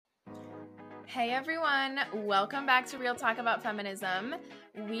Hey everyone, welcome back to Real Talk About Feminism.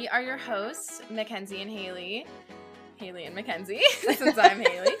 We are your hosts, Mackenzie and Haley. Haley and Mackenzie, since I'm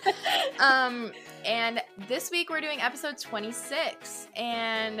Haley. And this week we're doing episode 26,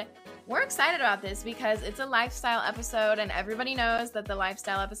 and we're excited about this because it's a lifestyle episode, and everybody knows that the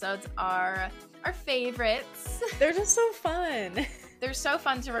lifestyle episodes are our favorites. They're just so fun. They're so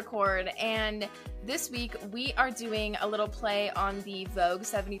fun to record, and this week we are doing a little play on the Vogue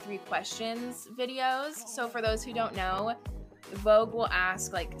 73 questions videos. So for those who don't know, Vogue will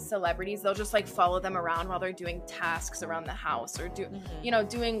ask like celebrities, they'll just like follow them around while they're doing tasks around the house or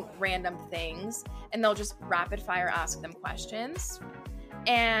doing random things, and they'll just rapid fire ask them questions.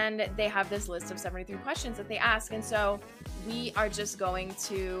 And they have this list of 73 questions that they ask. And so we are just going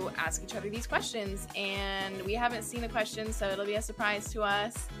to ask each other these questions. And we haven't seen the questions, so it'll be a surprise to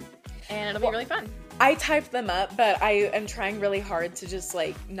us. And it'll be really fun. I typed them up, but I am trying really hard to just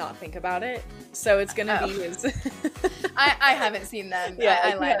like not think about it. So it's going to be as... I haven't seen them. Yeah,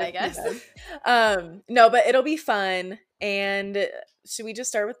 I lied, I guess. No, but it'll be fun. And should we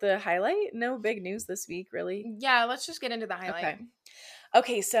just start with the highlight? No big news this week, really. Yeah, let's just get into the highlight.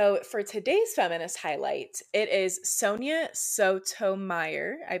 Okay, so for today's feminist highlight, it is Sonia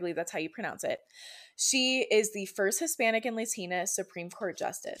Sotomayor. I believe that's how you pronounce it. She is the first Hispanic and Latina Supreme Court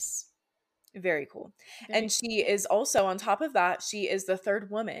Justice. Very cool. And she is also, on top of that, she is the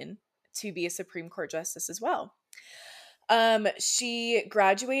third woman to be a Supreme Court Justice as well. She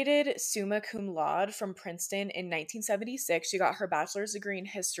graduated summa cum laude from Princeton in 1976. She got her bachelor's degree in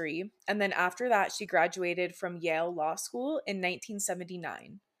history. And then after that, she graduated from Yale Law School in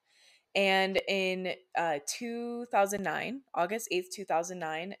 1979. And in 2009, August 8th,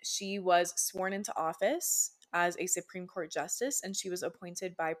 2009, she was sworn into office as a Supreme Court Justice, and she was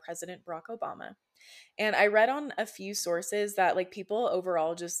appointed by President Barack Obama. And I read on a few sources that like people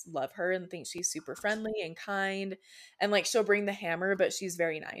overall just love her and think she's super friendly and kind, and like she'll bring the hammer, but she's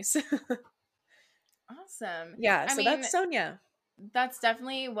very nice. Awesome. Yeah, I mean, that's Sonia. That's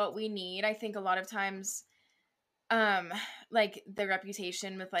definitely what we need. I think a lot of times like the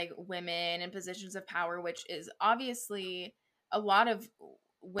reputation with like women in positions of power, which is obviously a lot of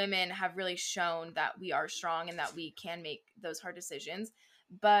women have really shown that we are strong and that we can make those hard decisions.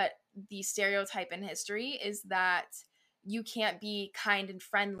 But the stereotype in history is that you can't be kind and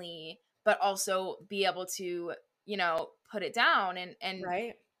friendly, but also be able to, put it down and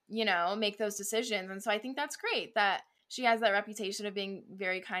right. Make those decisions. And so I think that's great that she has that reputation of being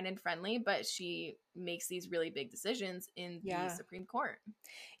very kind and friendly, but she makes these really big decisions in the Supreme Court.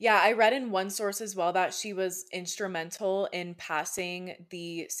 Yeah, I read in one source as well that she was instrumental in passing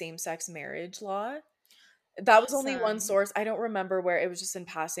the same-sex marriage law. That was only one source. I don't remember where, it was just in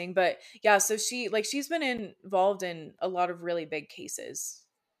passing. But yeah, so she's been involved in a lot of really big cases.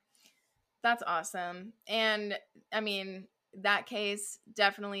 That's awesome. And I mean, that case,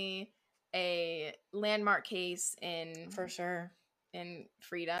 definitely a landmark case for sure in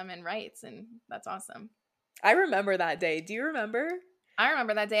freedom and rights, and that's awesome. I remember that day. Do you remember? I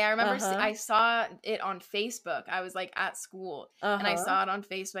remember that day. I remember I saw it on Facebook. I was like at school and I saw it on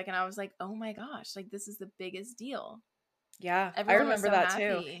Facebook and I was like, oh my gosh, like this is the biggest deal. Yeah, everyone I remember was so that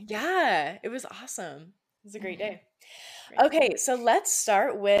happy. Too. Yeah, it was awesome. It was a great day. Okay, so let's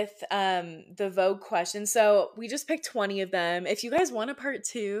start with the Vogue questions. So we just picked 20 of them. If you guys want a part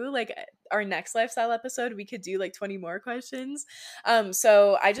 2, like our next lifestyle episode, we could do like 20 more questions.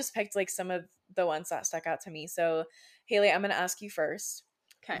 So I just picked like some of the ones that stuck out to me. So Haley, I'm going to ask you first.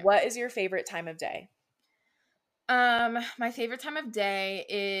 Okay. What is your favorite time of day? My favorite time of day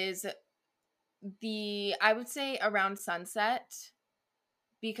is I would say around sunset,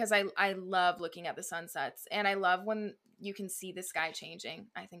 because I love looking at the sunsets and I love when you can see the sky changing.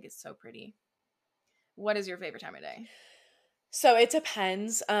 I think it's so pretty. What is your favorite time of day? So it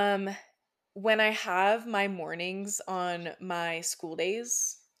depends. When I have my mornings on my school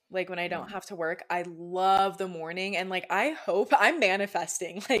days, like when I don't have to work, I love the morning. And like, I hope I'm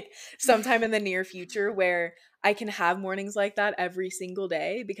manifesting like sometime in the near future where I can have mornings like that every single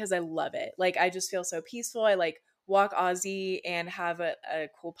day, because I love it. Like, I just feel so peaceful. I like walk Aussie and have a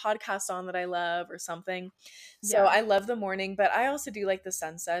cool podcast on that I love or something. So I love the morning, but I also do like the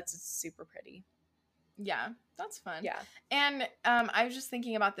sunsets. It's super pretty. Yeah, that's fun. Yeah. And I was just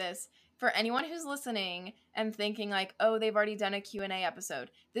thinking about this. For anyone who's listening and thinking like, oh, they've already done a Q&A episode,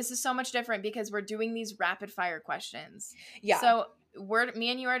 this is so much different because we're doing these rapid fire questions. Yeah. So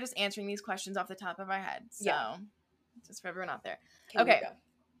me and you are just answering these questions off the top of our head. So just for everyone out there. Okay.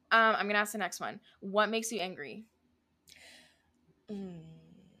 I'm going to ask the next one. What makes you angry?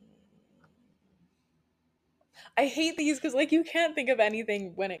 I hate these because like you can't think of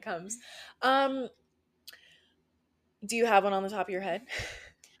anything when it comes. Um, do you have one on the top of your head?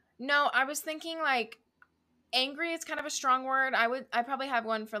 No, I was thinking like angry is kind of a strong word. I probably have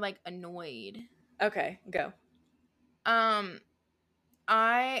one for like annoyed. Okay, go. Um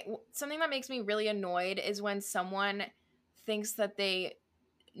something that makes me really annoyed is when someone thinks that they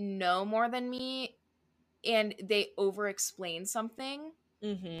know more than me and they over explain something.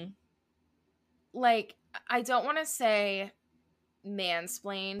 Mm-hmm. Like, I don't want to say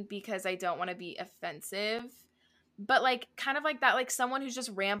mansplain because I don't want to be offensive, but like kind of like that, like someone who's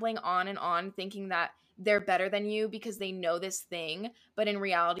just rambling on and on thinking that they're better than you because they know this thing, but in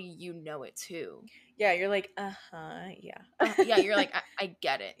reality you know it too. Yeah, you're like, uh-huh, yeah. Yeah, you're like, I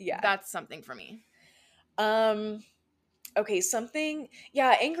get it. Yeah. That's something for me. Um, okay, something,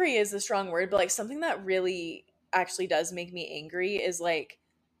 yeah, angry is a strong word, but like something that really actually does make me angry is like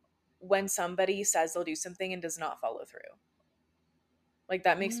when somebody says they'll do something and does not follow through. Like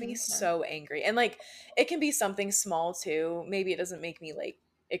that makes me Okay. so angry. And like it can be something small too. Maybe it doesn't make me like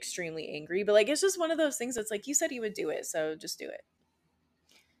extremely angry, but like it's just one of those things that's like you said you would do it, so just do it.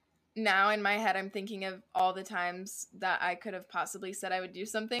 Now in my head I'm thinking of all the times that I could have possibly said I would do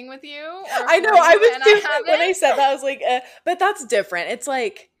something with you or I know, for I you was and I too, when I haven't. said that I was like, but that's different. It's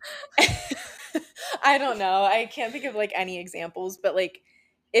like I don't know. I can't think of like any examples, but like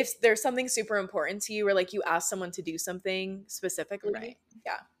if there's something super important to you or like you ask someone to do something Right. specifically.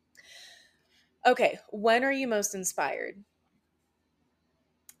 Yeah. Okay, when are you most inspired?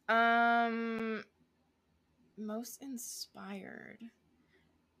 Um Most inspired.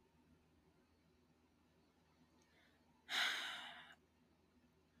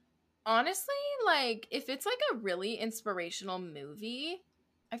 Honestly, like if it's like a really inspirational movie,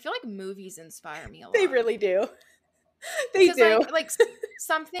 I feel like movies inspire me a They lot. really do. They Because do.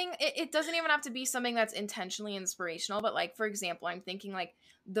 something it doesn't even have to be something that's intentionally inspirational, but like for example, I'm thinking like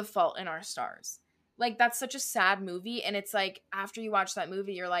The Fault in Our Stars. Like that's such a sad movie and it's like after you watch that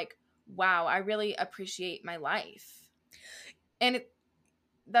movie you're like, wow, I really appreciate my life. And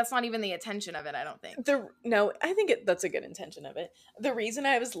that's not even the intention of it, I don't think. The no, I think that's a good intention of it. The reason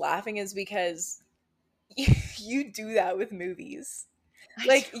I was laughing is because you do that with movies. I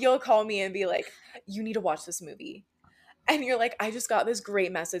Like do. you'll call me and be like, "You need to watch this movie." And you're like, "I just got this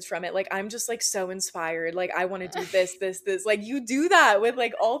great message from it. Like I'm just like so inspired. Like I want to do this, this, this." Like you do that with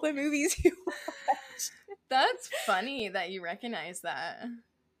like all the movies you watch. That's funny that you recognize that.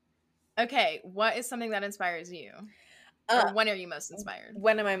 Okay, what is something that inspires you? Uh, Or when are you most inspired?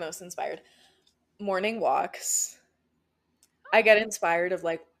 when am I most inspired? Morning walks. I get Oh, inspired of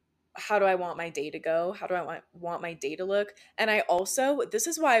like how do I want my day to go? How do I want my day to look? And I also this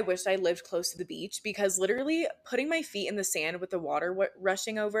is why I wish I lived close to the beach because literally putting my feet in the sand with the water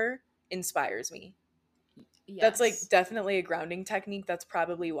rushing over inspires me. That's like yes. definitely a grounding technique. That's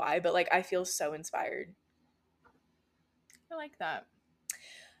probably why, but like I feel so inspired. I like that.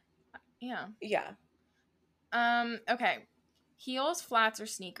 Yeah. Yeah. Okay. Heels, flats, or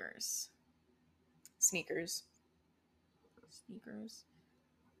sneakers? Sneakers. Sneakers.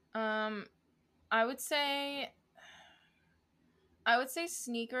 Um, I would say I would say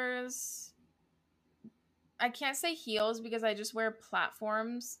sneakers. I can't say heels because I just wear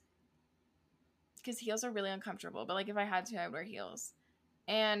platforms because heels are really uncomfortable. But like if I had to, I would wear heels.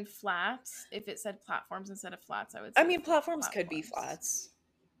 And flats, if it said platforms instead of flats, I would I say mean platforms could be platforms. flats.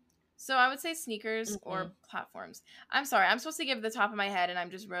 So I would say sneakers Hmm. or platforms. I'm sorry, I'm supposed to give the top of my head, and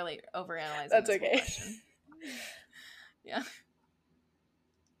I'm just really overanalyzing That's this whole okay. question. Yeah.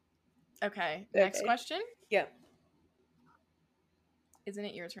 Okay. Next Okay. question. Yeah. Isn't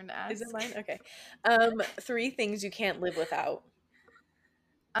it your turn to Is it ask? mine? Okay. Three things you can't live without.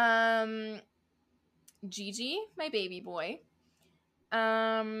 um, Gigi, my baby boy.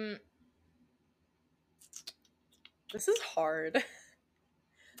 Um, This is hard.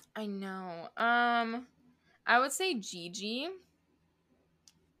 I know. I would say Gigi,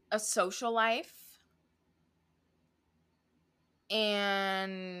 a social life,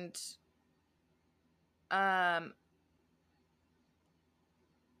 and um,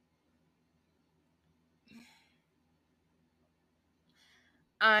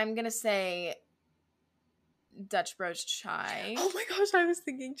 I'm gonna say Dutch Bros chai. Oh my gosh, I was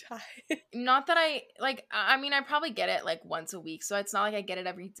thinking chai. Not that I like, I mean, I probably get it like once a week, so it's not like I get it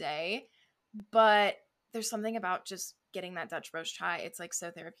every day, but there's something about just getting that Dutch Bros chai. It's like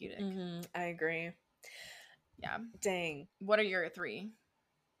so therapeutic. I agree. Yeah. Dang. What are your three?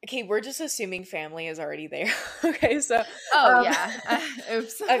 Okay, we're just assuming family is already there. Okay, so Oh, um yeah.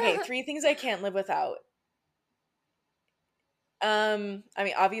 Oops. okay, three things I can't live without. I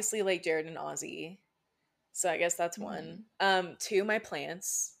mean obviously like Jared and Ozzy. So I guess that's Mhm. one. Two, my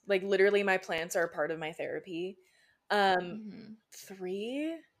plants. Like literally my plants are a part of my therapy. Mhm.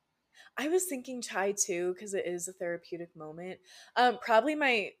 Three, I was thinking chai too because it is a therapeutic moment. Probably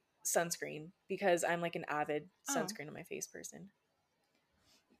my sunscreen because I'm like an avid Oh. sunscreen on my face person.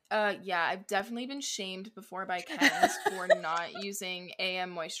 Yeah, I've definitely been shamed before by Ken's for not using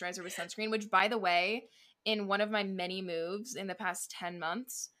AM moisturizer with sunscreen, which by the way, in one of my many moves in the past 10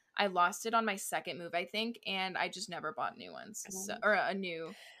 months, I lost it on my second move, I think, and I just never bought new ones. So, or a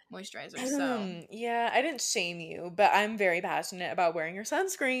new moisturizer. So, Yeah, I didn't shame you, but I'm very passionate about wearing your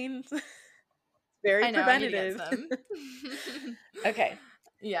sunscreen. Very I know I need to get preventative. some. Okay,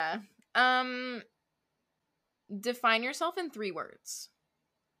 Yeah. Um define yourself in 3 words.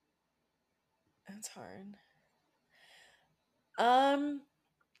 that's hard. Um,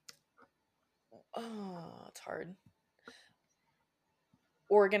 oh, it's hard.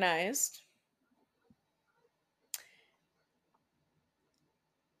 Organized,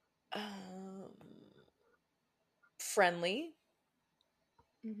 um, friendly,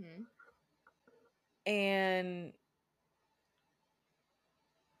 Mhm. and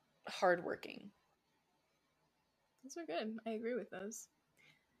hardworking. Those are good. I agree with those.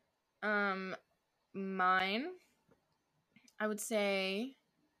 Um mine, I would say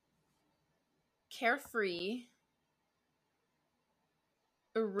carefree,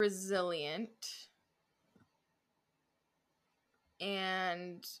 resilient,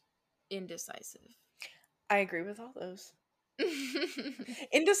 and indecisive. I agree with all those.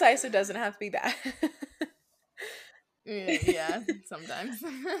 Indecisive doesn't have to be bad. Yeah, sometimes.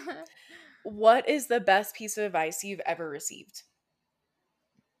 What is the best piece of advice you've ever received?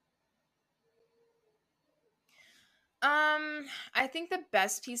 I think the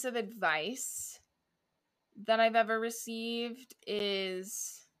best piece of advice that I've ever received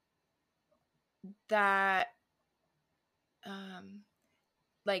is that um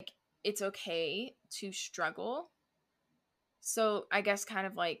like it's okay to struggle. So I guess kind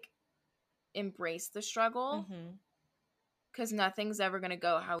of like embrace the struggle Mm-hmm. because nothing's ever going to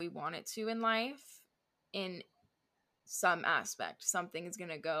go how we want it to in life in some aspect. Something is going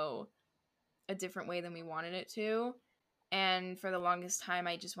to go a different way than we wanted it to. And for the longest time,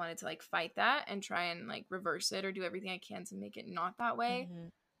 I just wanted to like fight that and try and like reverse it or do everything I can to make it not that way. Mm-hmm.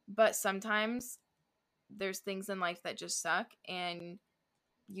 But sometimes there's things in life that just suck and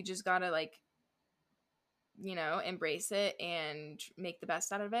you just gotta like, embrace it and make the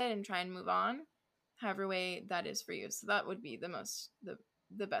best out of it and try and move on however way that is for you. So that would be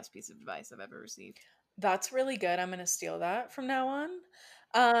the best piece of advice I've ever received. That's really good. I'm gonna steal that from now on.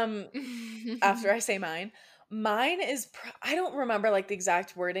 Um, after I say mine, mine is I don't remember like the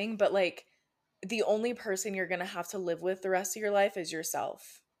exact wording, but like the only person you're gonna have to live with the rest of your life is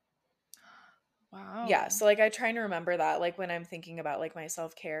yourself. Yeah, Wow. so like I try to remember that like when I'm thinking about like my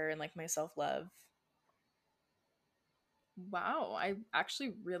self care and like my self love. Wow, I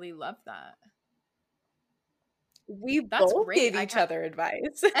actually really love that. We That's both great. gave each other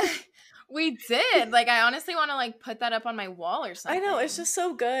advice. We did. Like I honestly want to like put that up on my wall or I know, it's something. just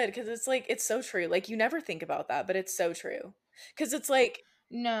so good because it's like it's so true. Like you never think about that, but it's so true. Because it's like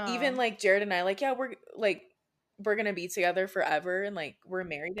even No. like Jared and I, like, yeah, we're gonna be together forever and like we're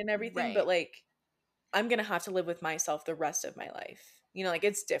married and everything, but Right. like I'm gonna have to live with myself the rest of my life. You know, like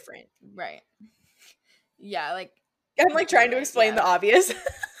it's different. Right. Yeah, like I'm like you're trying to right. explain the Yeah. obvious.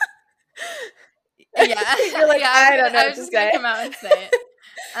 Yeah. You're like, Yeah, I don't know I what was to just going to say. come out and say it.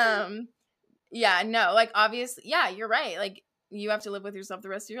 Um yeah, no, like obviously, yeah, you're right. Like you have to live with yourself the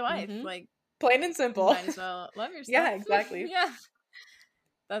rest of your life. Hmm. Like Plain and simple. might as well love Yeah, yourself. exactly. Yeah.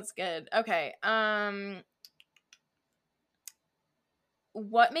 That's good. Okay.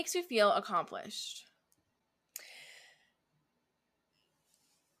 What makes you feel accomplished?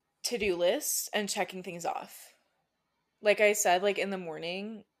 To-do lists and checking things off. Like I said, like in the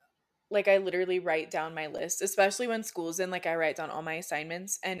morning, like I literally write down my list, especially when school's in, like I write down all my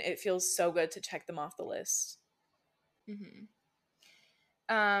assignments and it feels so good to check them off the list. Mhm.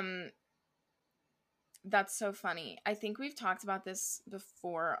 Um That's so funny. I think we've talked about this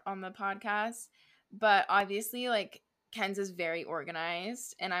before on the podcast, but obviously, like, Ken's is very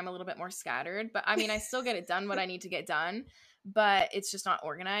organized and I'm a little bit more scattered. But I mean, I still get it done what I need to get done, but it's just not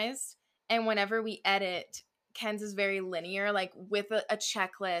organized. And whenever we edit, Ken's is very linear, like with a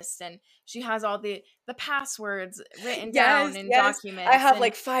checklist, and she has all the passwords written down Yes, in yes. I documents. have And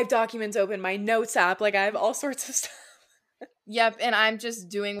like 5 documents open, my notes app, like I have all sorts of stuff. yep, and I'm just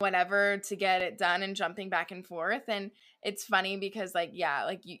doing whatever to get it done and jumping back and forth. And it's funny because like yeah,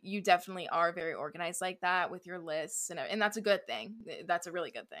 like you definitely are very organized like that with your lists and that's a good thing. That's a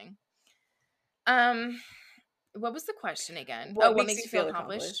really good thing. Um What was the question again? What What makes makes you you feel feel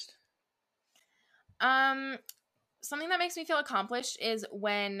accomplished? accomplished? Um, Something that makes me feel accomplished is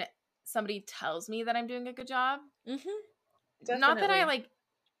when somebody tells me that I'm doing a good job. Mm-hmm. Not that I Definitely.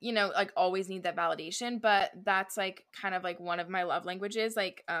 like, like always need that validation, but that's like kind of like one of my love languages,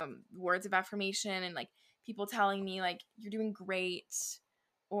 like words of affirmation and like people telling me like you're doing great,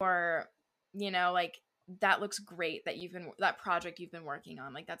 or like that looks great that that project you've been working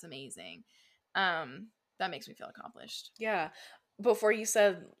on, like that's amazing. Um that makes me feel accomplished. Yeah. Before you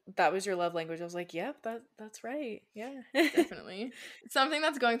said that was your love language, I was like, yep, that's right. Yeah. Definitely. Something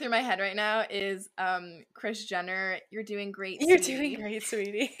that's going through my head right now is Kris Jenner, you're doing great, You're doing sweetie. great,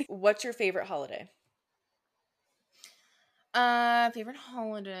 sweetie. What's your favorite holiday? Favorite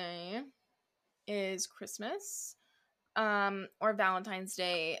holiday is Christmas, or Valentine's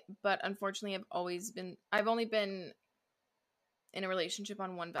Day, but unfortunately I've only been in a relationship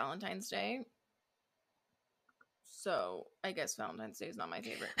on one Valentine's Day. So I guess Valentine's Day is not my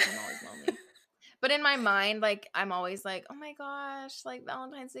favorite because I'm always lonely. But in my mind, like I'm always like, oh my gosh, like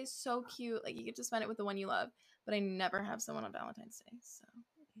Valentine's Day is so cute. Like you get to spend it with the one you love. But I never have someone on Valentine's Day. So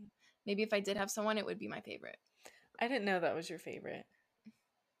maybe if I did have someone, it would be my favorite. I didn't know that was your favorite.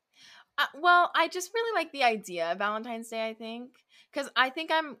 Well, I just really like the idea of Valentine's Day, I think. Because I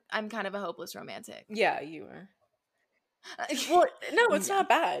think I'm kind of a hopeless romantic. Yeah, you are. Well, no, it's Yeah. not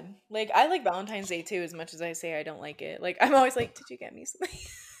bad. Like, I like Valentine's Day too, as much as I say I don't like it. Like, I'm always like, did you get me something?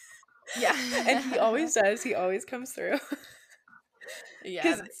 Yeah. And he always does. He always comes through. Yeah,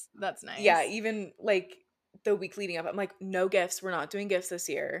 Because, that's nice. yeah, even like the week leading up, I'm like, no gifts. We're not doing gifts this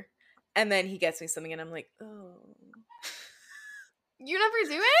year. And then he gets me something, and I'm like, oh. You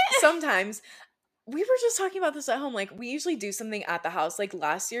never do it? Sometimes. We were just talking about this at home. Like, we usually do something at the house. Like,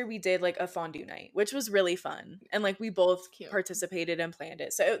 last year we did like a fondue night, which was really fun. And like, we both Cute. participated and planned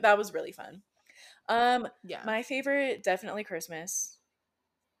it. So that was really fun. Yeah. My favorite, definitely Christmas.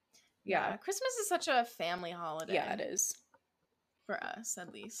 Yeah. Christmas is such a family holiday. Yeah, it is. For us,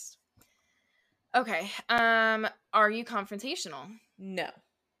 at least. Okay. Are you confrontational? No.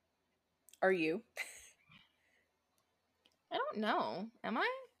 Are you? I don't know. Am I?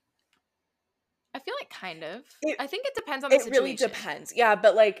 I feel like kind of. It, I think it depends on the it situation. really depends. Yeah,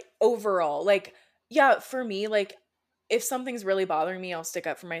 but like overall, like, yeah, for me, like, if something's really bothering me, I'll stick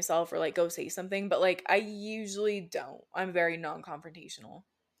up for myself or like go say something. But like, I usually don't. I'm very non-confrontational.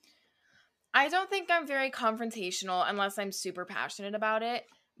 I don't think I'm very confrontational unless I'm super passionate about it.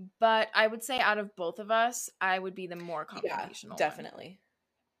 But I would say out of both of us, I would be the more Yeah, confrontational one. definitely.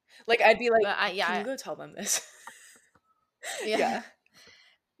 Like, I'd be like, But can you go tell them this? Yeah.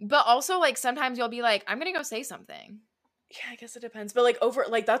 But also, like, sometimes you'll be like, I'm gonna go say something. Yeah, I guess it depends. But like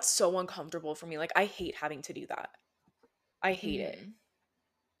like that's so uncomfortable for me. Like, I hate having to do that. I hate it.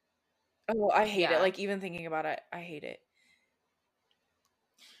 Oh, I hate it. Like, even thinking about it, I hate it.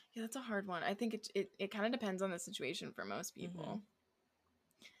 Yeah, that's a hard one. I think it kind of depends on the situation for most people.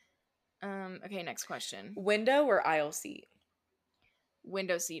 Okay, next question. Window or aisle seat?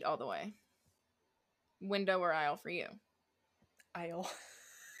 Window seat all the way. Window or aisle for you? Aisle.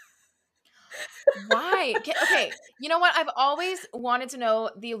 Why? Okay, you know what? I've always wanted to know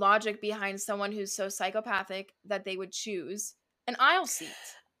the logic behind someone who's so psychopathic that they would choose an aisle seat.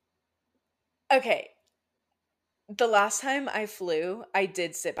 Okay. The last time I flew, I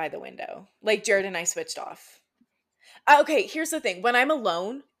did sit by the window. Like, Jared and I switched off. Okay, here's the thing. When I'm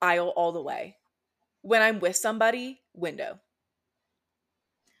alone, aisle all the way. When I'm with somebody, window.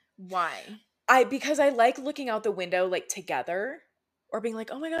 Why? Because I like looking out the window like together, or being like,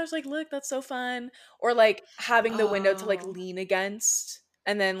 oh my gosh, like, look, that's so fun. Or like having the window to like lean against,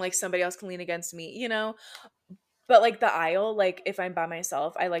 and then like somebody else can lean against me, you know? But like the aisle, like if I'm by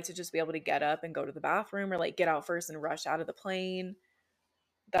myself, I like to just be able to get up and go to the bathroom, or like get out first and rush out of the plane.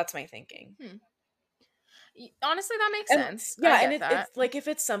 That's my thinking. Honestly, that makes And sense. yeah, I and get that. it's like if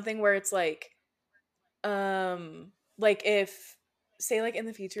it's something where it's like if, say, like in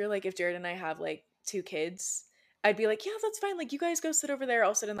the future, like if Jared and I have like 2 kids, I'd be like, yeah, that's fine. Like, you guys go sit over there.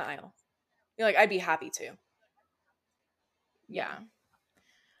 I'll sit in the aisle. You're like, I'd be happy to. Yeah.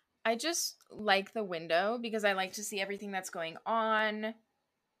 I just like the window because I like to see everything that's going on.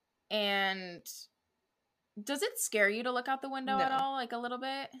 And does it scare you to look out the window at all? Like a little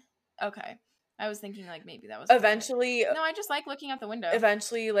bit? Okay. I was thinking like maybe that was Eventually, no, I just like looking out the window.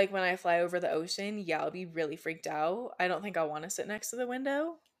 Eventually, like when I fly over the ocean, yeah, I'll be really freaked out. I don't think I'll want to sit next to the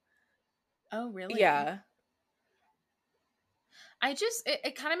window. Oh, really? Yeah.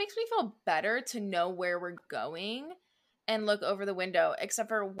 It kind of makes me feel better to know where we're going and look over the window, except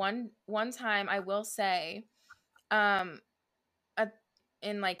for one time I will say, in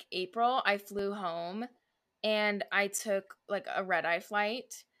like April, I flew home and I took like a red-eye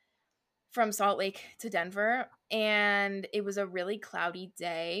flight from Salt Lake to Denver, and it was a really cloudy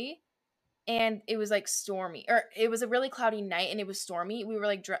day, and it was like stormy, or it was a really cloudy night and it was stormy. We were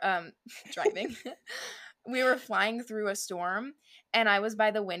like driving. We were flying through a storm, and I was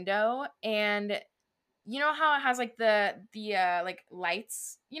by the window, and you know how it has like the like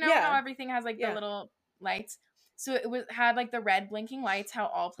lights, you know how Yeah. everything has like the Yeah. little lights. So it was had like the red blinking lights, how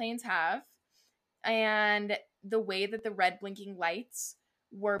all planes have, and the way that the red blinking lights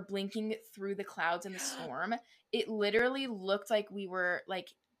were blinking through the clouds in the storm, it literally looked like we were like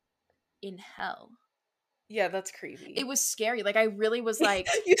in hell. Yeah, that's It creepy. was scary. Like I really was like,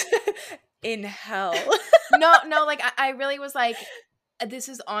 You said in hell. no, like I really was like, this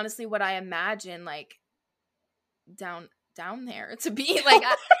is honestly what I imagine like down there to be. Like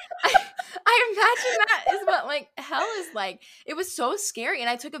I, I imagine that is what like hell is like. It was so scary, and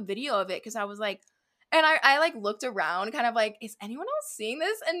I took a video of it because I was like, and I like looked around, kind of like, is anyone else seeing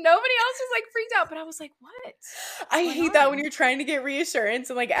this? And nobody else was like freaked out, but I was like, what's I going hate that when on? you're trying to get reassurance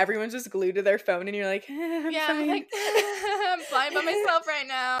and like everyone's just glued to their phone and you're like, I'm Yeah, I'm fine. like, I'm flying by myself right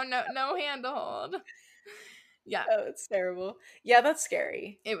now. No hand to hold. Yeah, Oh, it's terrible. Yeah, that's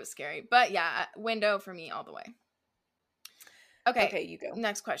scary. it was scary, but yeah, window for me all the way. Okay, Okay, you go.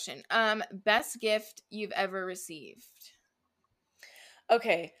 next question. Best gift you've ever received?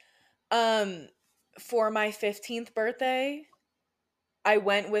 Okay. For my 15th birthday, I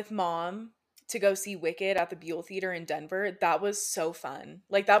went with mom to go see Wicked at the Buell Theater in Denver. That was so fun.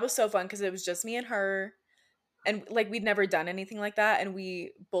 Like that was so fun because it was just me and her, and like we'd never done anything like that, and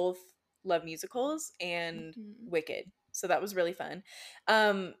we both love musicals and Mhm. Wicked. So that was really fun.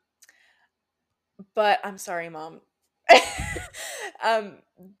 Um but I'm sorry, mom. um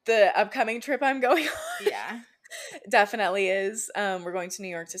the upcoming trip I'm going on Yeah. definitely is we're going to New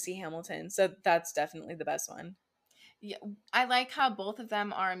York to see Hamilton. So that's definitely the best one. Yeah, I like how both of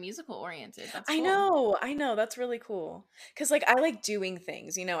them are musical oriented. That's I cool. know. I know. That's really cool. Cuz like I like doing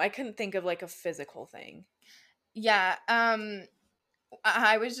things, you know. I couldn't think of like a physical thing. Yeah,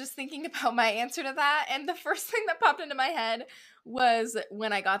 I was just thinking about my answer to that, and the first thing that popped into my head was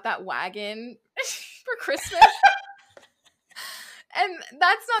when I got that wagon for Christmas. And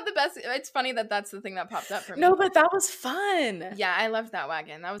that's not the best. It's funny that that's the thing that popped up for me. No, but that was fun. Yeah, I loved that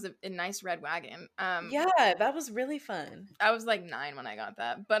wagon. That was a nice red wagon. Yeah, that was really fun. I was like 9 when I got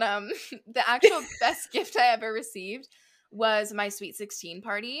that. But the actual best gift I ever received was my Sweet 16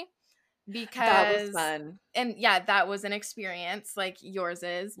 party, That was because fun. and yeah, that was an experience like yours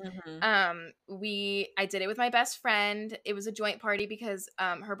is. Mhm. I did it with my best friend. It was a joint party because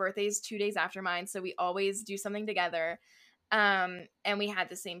her birthday is 2 days after mine, so we always do something together. And we had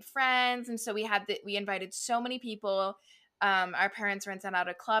the same friends, and so we invited so many people. Our parents rented out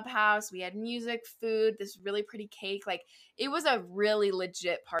a clubhouse. We had music, food, this really pretty cake. Like it was a really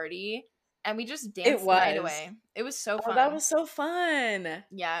legit party, and we just It danced the night was. away. It was so Oh, that fun. was so fun. That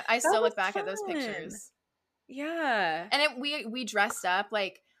Yeah, I still was look back at those fun. pictures. Yeah. And we dressed up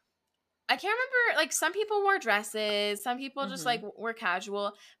like, I can't remember, like some people wore dresses, some people just like Mhm. were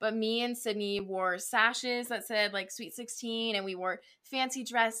casual, but me and Sydney wore sashes that said like Sweet 16, and we wore fancy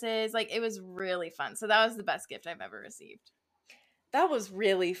dresses. Like it was really fun. So that was the best gift I've ever received. That was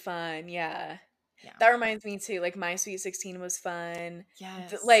really fun. Yeah. Yeah. That reminds me too, like my Sweet 16 was fun.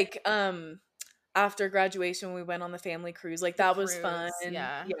 Yes. Like after graduation we went on the family cruise. Like The that was fun. cruise.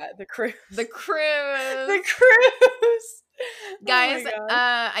 Yeah. Yeah, the cruise. The The cruise. cruise. Oh my Guys,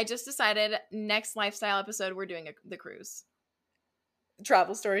 gosh. I just decided next lifestyle episode we're doing the cruise.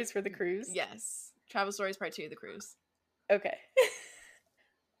 Travel stories for the cruise. Yes. Travel Stories Part 2, the cruise. Okay.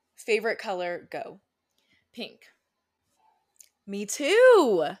 Favorite color, go. Pink. Me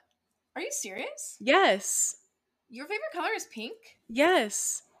too. Are you serious? Yes. Your favorite color is pink?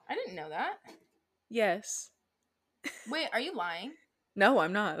 Yes. I didn't know that. Yes. Wait, are you lying? No,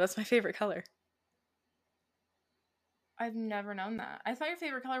 I'm not. That's my favorite color. I've never known that. I thought your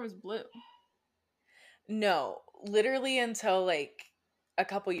favorite color was blue. No, literally until like a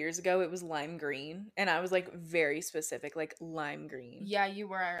couple years ago, it was lime green, and I was like very specific, like lime green. Yeah, you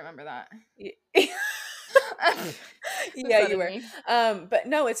were. I remember that. Yeah, you were. Me. But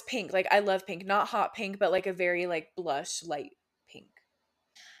no, it's pink. Like I love pink, not hot pink, but like a very like blush light pink.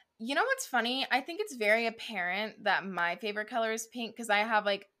 You know what's funny? I think it's very apparent that my favorite color is pink because I have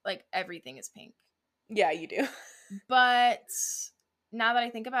like everything is pink. Yeah, you do. But now that I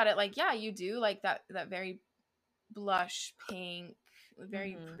think about it, like yeah, you do like that very blush pink,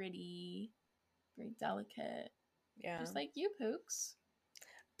 very Mhm. pretty, very delicate. Yeah. Just like you, Pooks.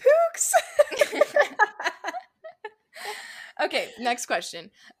 Pooks. Okay, next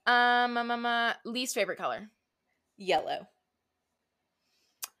question. Least favorite color. Yellow.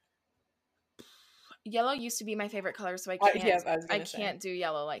 Yellow used to be my favorite color, so I Yeah, I was I gonna say. can't do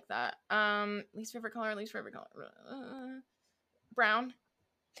yellow like that. Least favorite color. Brown.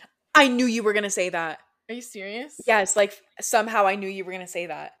 I knew you were gonna say that. Are you serious? Yes, like somehow I knew you were gonna say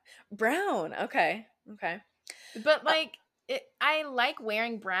that. Brown. Okay. Okay. But Uh, like I like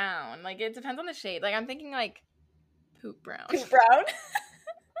wearing brown. Like it depends on the shade. Like I'm thinking like poop brown. poop brown.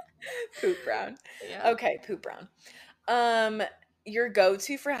 Poop brown. Yeah. Okay, poop brown. Your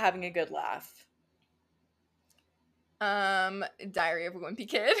go-to for having a good laugh. Diary of a Wimpy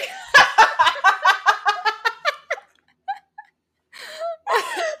Kid.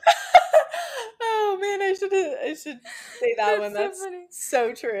 Oh man, I should say that one. So That's funny.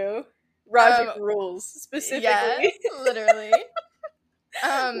 so true. Roger Um, rules yeah, specifically. literally.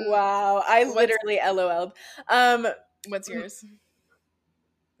 Wow, I literally LOL'd. What's yours?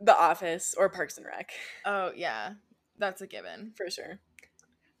 The Office or Parks and Rec. Oh yeah, that's a given. For sure.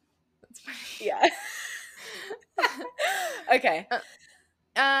 That's funny. Yeah. Okay.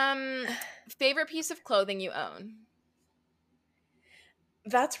 Favorite piece of clothing you own?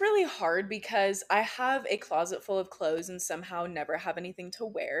 That's really hard because I have a closet full of clothes and somehow never have anything to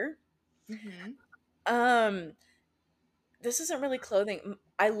wear. Mm-hmm. Um, this isn't really clothing.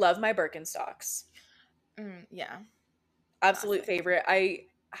 I love my Birkenstocks. Yeah. Absolute Classic. favorite. I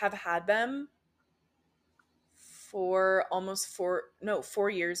have had them for almost 4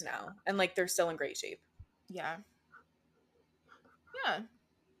 years now, and like they're still in great shape. Yeah. Yeah.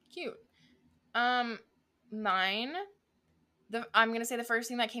 Cute. Mine. I'm gonna say the first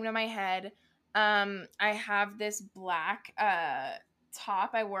thing that came to my head. I have this black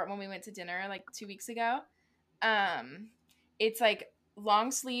top. I wore it when we went to dinner like 2 weeks ago. It's like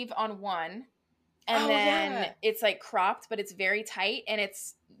long sleeve on one, and Oh then yeah. it's like cropped, but it's very tight, and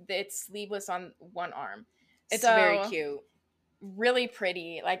it's sleeveless on one arm. It's So very cute. really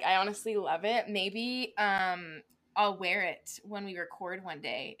pretty. Like I honestly love it. Maybe I'll wear it when we record one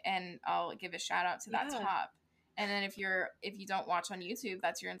day, and I'll give a shout out to that Yeah. top. And then if you don't watch on YouTube,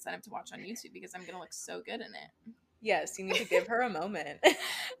 that's your incentive to watch on YouTube because I'm gonna look so good in it. Yes, you need to give her a moment.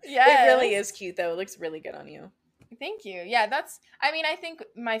 Yes. It really is cute though. It looks really good on you. Thank you. Yeah, I think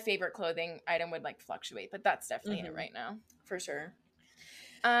my favorite clothing item would like fluctuate, but that's definitely it right now. For sure.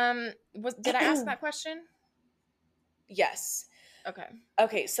 Did I ask that question? Yes. Okay.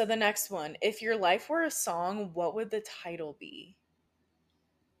 Okay, so the next one. If your life were a song, what would the title be?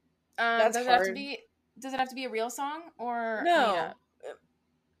 That's hard. Does it have to be a real song or No. made up?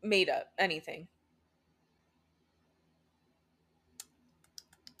 Made up. Anything.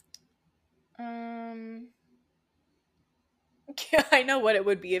 I know what it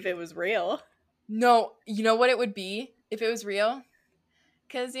would be if it was real. No, you know what it would be if it was real?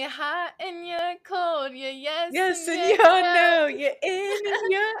 Cause you're hot and you're cold, you're yes and you're no, you're in and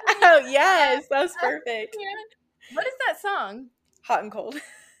you're out. Yes, that's perfect. Yeah. What is that song? Hot and cold.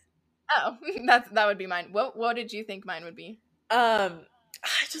 Oh, that would be mine. What did you think mine would be? I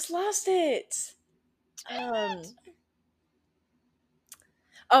just lost it.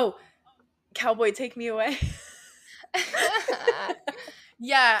 Oh, Cowboy, Take Me Away.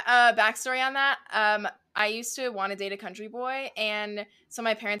 Yeah, backstory on that. I used to want to date a country boy, and so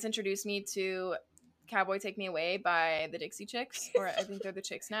my parents introduced me to Cowboy Take Me Away by the Dixie Chicks, or I think they're the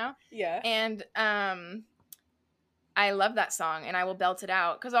Chicks now. Yeah. And I love that song, and I will belt it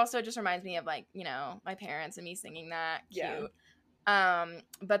out because also it just reminds me of like, my parents and me singing that. Cute. Yeah.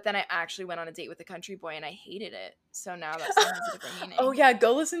 But then I actually went on a date with a country boy, and I hated it. So now that song has a different meaning. Oh yeah,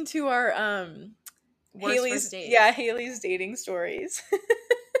 go listen to our Haley's dating stories.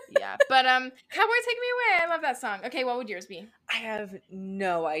 Yeah, but Cowboy Take Me Away, I love that song. Okay, what would yours be? I have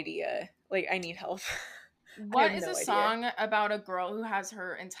no idea. Like, I need help. What is a song about a girl who has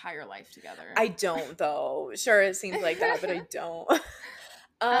her entire life together? I don't though. Sure, it seems like that, but I don't.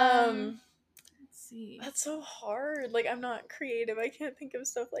 Let's see. That's so hard. Like, I'm not creative. I can't think of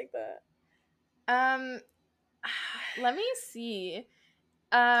stuff like that. Let me see.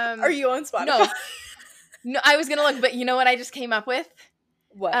 Are you on Spotify? No, I was gonna look, but you know what I just came up with?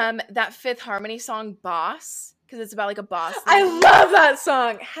 What? That Fifth Harmony song, "Boss," because it's about like a boss. I love that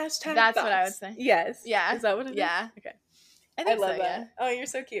song. Hashtag. That's boss. what I would say. Yes. Yeah. Is that what it is? Yeah. Okay. I love so, that. Yeah. Oh, you're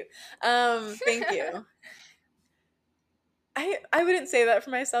so cute. Thank you. I wouldn't say that for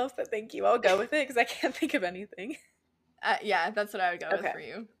myself, but thank you. I'll go with it because I can't think of anything. Yeah, that's what I would go with for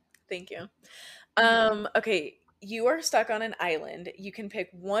you. Thank you. Okay. You are stuck on an island. You can pick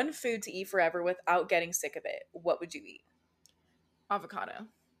one food to eat forever without getting sick of it. What would you eat? Avocado.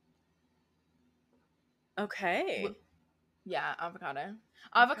 Okay. Yeah, avocado.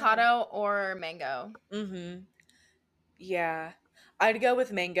 Avocado or mango. Mm-hmm. Yeah. I'd go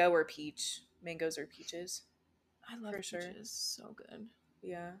with mango or peach. Mangoes or peaches, I love for sure. peaches. So good.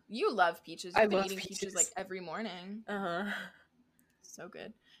 Yeah. You love peaches. I You've been love eating peaches like peaches. every morning. Uh-huh. So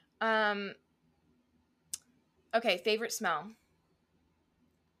good. Um, okay, favorite smell.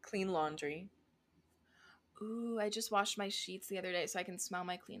 Clean laundry. Ooh, I just washed my sheets the other day so I can smell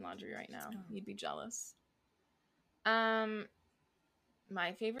my clean laundry right now. Oh. You'd be jealous. Um,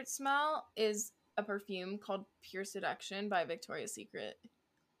 my favorite smell is a perfume called Pure Seduction by Victoria's Secret.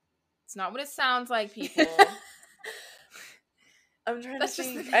 It's not what it sounds like, people. I'm trying to That's just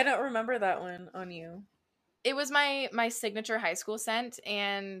think. I don't remember that one on you. it was my signature high school scent,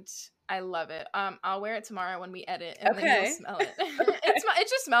 and I love it. I'll wear it tomorrow when we edit, and then you'll Okay. smell it. Okay. It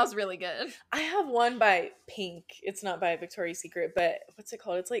just smells really good. I have one by Pink. It's not by Victoria's Secret, but what's it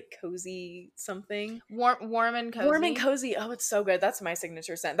called? It's like cozy something. Warm and cozy. Warm and cozy. Oh, it's so good. That's my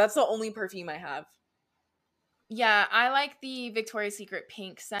signature scent. That's the only perfume I have. Yeah, I like the Victoria's Secret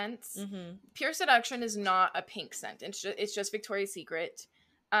pink scents. Mm-hmm. Pure Seduction is not a pink scent. It's just Victoria's Secret.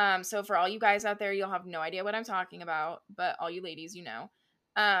 So for all you guys out there, you'll have no idea what I'm talking about, but all you ladies, you know.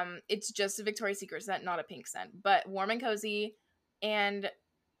 It's just a Victoria's Secret scent, not a pink scent. But Warm and Cozy and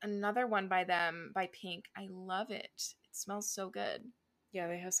another one by them by Pink. I love it. It smells so good. Yeah,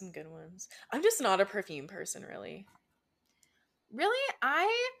 they have some good ones. I'm just not a perfume person, really. Really?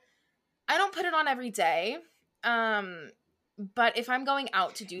 I don't put it on every day. But if I'm going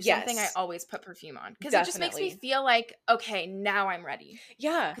out to do something, I Yes. always put perfume on because it just makes me Definitely. feel like, okay, now I'm ready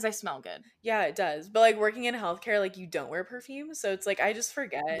Yeah. because I smell good. Yeah, it does. But like working in healthcare, like you don't wear perfume, so it's like I just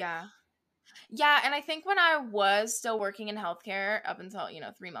forget. Yeah. Yeah, and I think when I was still working in healthcare up until,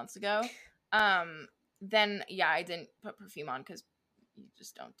 3 months ago, then yeah, I didn't put perfume on because you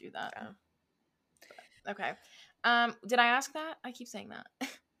just don't do that. Yeah. Okay. Did I ask that? I keep saying that.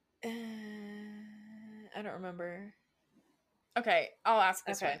 I don't remember. Okay, I'll ask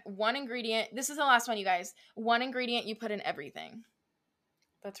this Okay. one. One ingredient. This is the last one, you guys. One ingredient you put in everything.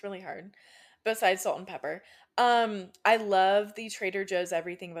 That's really hard. Besides salt and pepper. I love the Trader Joe's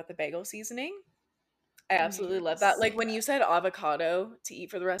everything but the bagel seasoning. I I knew you absolutely were gonna love that. Like say when that. you said avocado to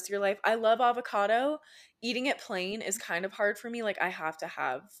eat for the rest of your life, I love avocado. Eating it plain is kind of hard for me. Like I have to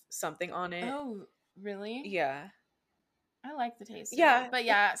have something on it. Oh, really? Yeah. I like the taste of Yeah. it. But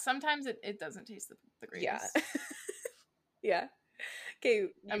yeah, sometimes it doesn't taste the Yeah. greatest. Yeah. Okay,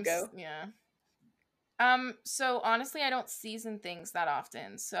 you go. Yeah. So honestly, I don't season things that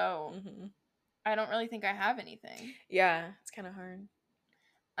often, so Mm-hmm. I don't really think I have anything. Yeah, it's kind of hard.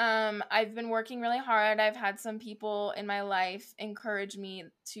 I've been working really hard. I've had some people in my life encourage me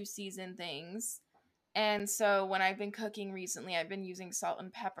to season things. And so when I've been cooking recently, I've been using salt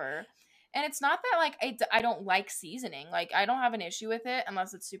and pepper. And it's not that like I don't like seasoning. Like I don't have an issue with it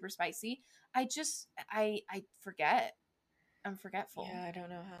unless it's super spicy. I forget. I'm forgetful. Yeah, I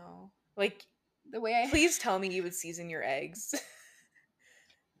don't know how. Like, The way please tell me you would season your eggs.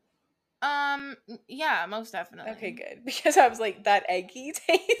 Yeah, most definitely. Okay, good. Because I was like, that eggy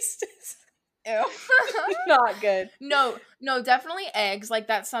taste is Ew. not good. No, definitely eggs. Like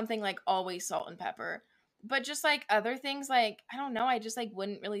that's something like always salt and pepper. But just like other things, like I don't know, I just like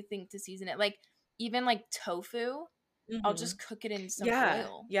wouldn't really think to season it. Like even like tofu, I'll Mm-hmm. just cook it in some Yeah,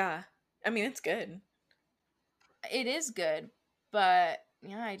 oil. yeah. I mean, it's good. It is good, but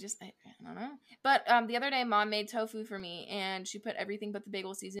yeah, I don't know. But the other day, mom made tofu for me, and she put everything but the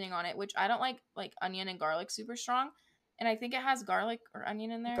bagel seasoning on it, which I don't like onion and garlic super strong, and I think it has garlic or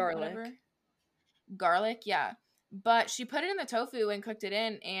onion in there. Garlic. Whatever. Garlic, yeah. But she put it in the tofu and cooked it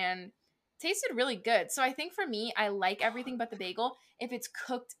in, and tasted really good. So I think for me, I like everything but the bagel if it's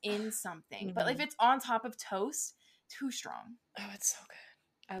cooked in something. Mm-hmm. But if it's on top of toast, too strong. Oh, it's so good.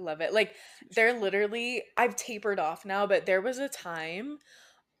 I love it. Like, they're literally, I've tapered off now, but there was a time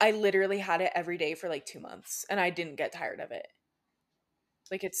I literally had it every day for like 2 months and I didn't get tired of it.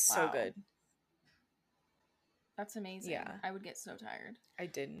 Like, it's so Wow. good. That's amazing. Yeah. I would get so tired. I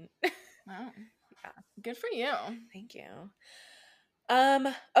didn't. Wow. Yeah. Good for you. Thank you.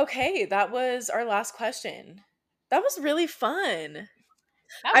 Okay, that was our last question. That was really fun.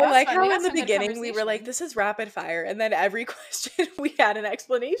 I like fun. We how got in the some good beginning we were like, conversation. this is rapid fire, and then every question we had an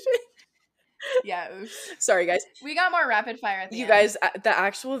explanation. Yeah, oops. Sorry, guys. We got more rapid fire at the You end. guys, the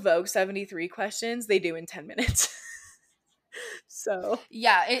actual Vogue 73 questions, they do in 10 minutes. So.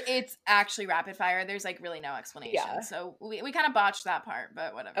 Yeah, it's actually rapid fire. There's like really no explanation. Yeah. So we kind of botched that part,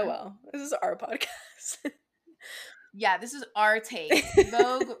 but whatever. Oh well. This is our podcast. Yeah, this is our take.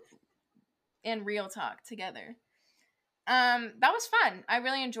 Vogue and real talk together. That was fun. I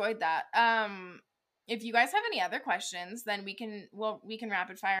really enjoyed that. if you guys have any other questions, then we can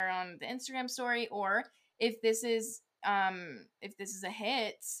rapid fire on the Instagram story, or if this is a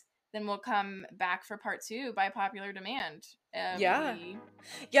hit, then we'll come back for part 2 by popular demand. Yeah,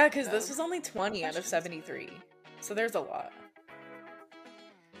 because this was only 20 out of 73, so there's a lot.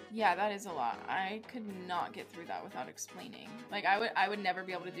 Yeah, that is a lot. I could not get through that without explaining. Like, I would never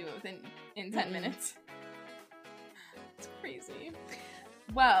be able to do it in 10 minutes. It's crazy.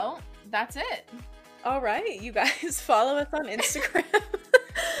 Well, that's it. All right, you guys, follow us on Instagram.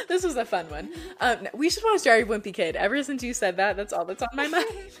 This was a fun one. We should watch Diary of a Wimpy Kid. Ever since you said that, that's all that's on my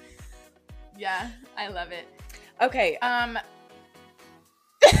mind. Yeah, I love it. Okay.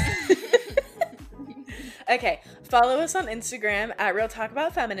 Okay, follow us on Instagram at Real Talk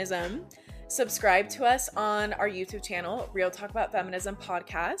About Feminism. Subscribe to us on our YouTube channel, Real Talk About Feminism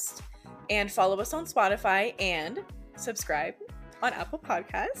Podcast. And follow us on Spotify and subscribe on Apple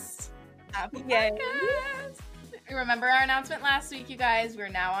Podcasts. Apple Podcasts. Remember our announcement last week, you guys. We're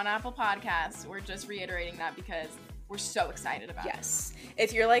now on Apple Podcasts. We're just reiterating that because we're so excited about it. Yes.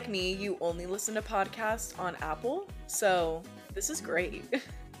 If you're like me, you only listen to podcasts on Apple. So this is great.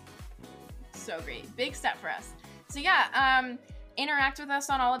 So great. Big step for us. So yeah, interact with us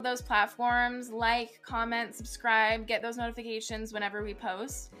on all of those platforms. Like, comment, subscribe, get those notifications whenever we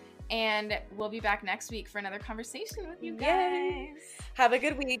post. And we'll be back next week for another conversation with you guys. Yay. Have a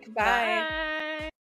good week. Bye. Bye.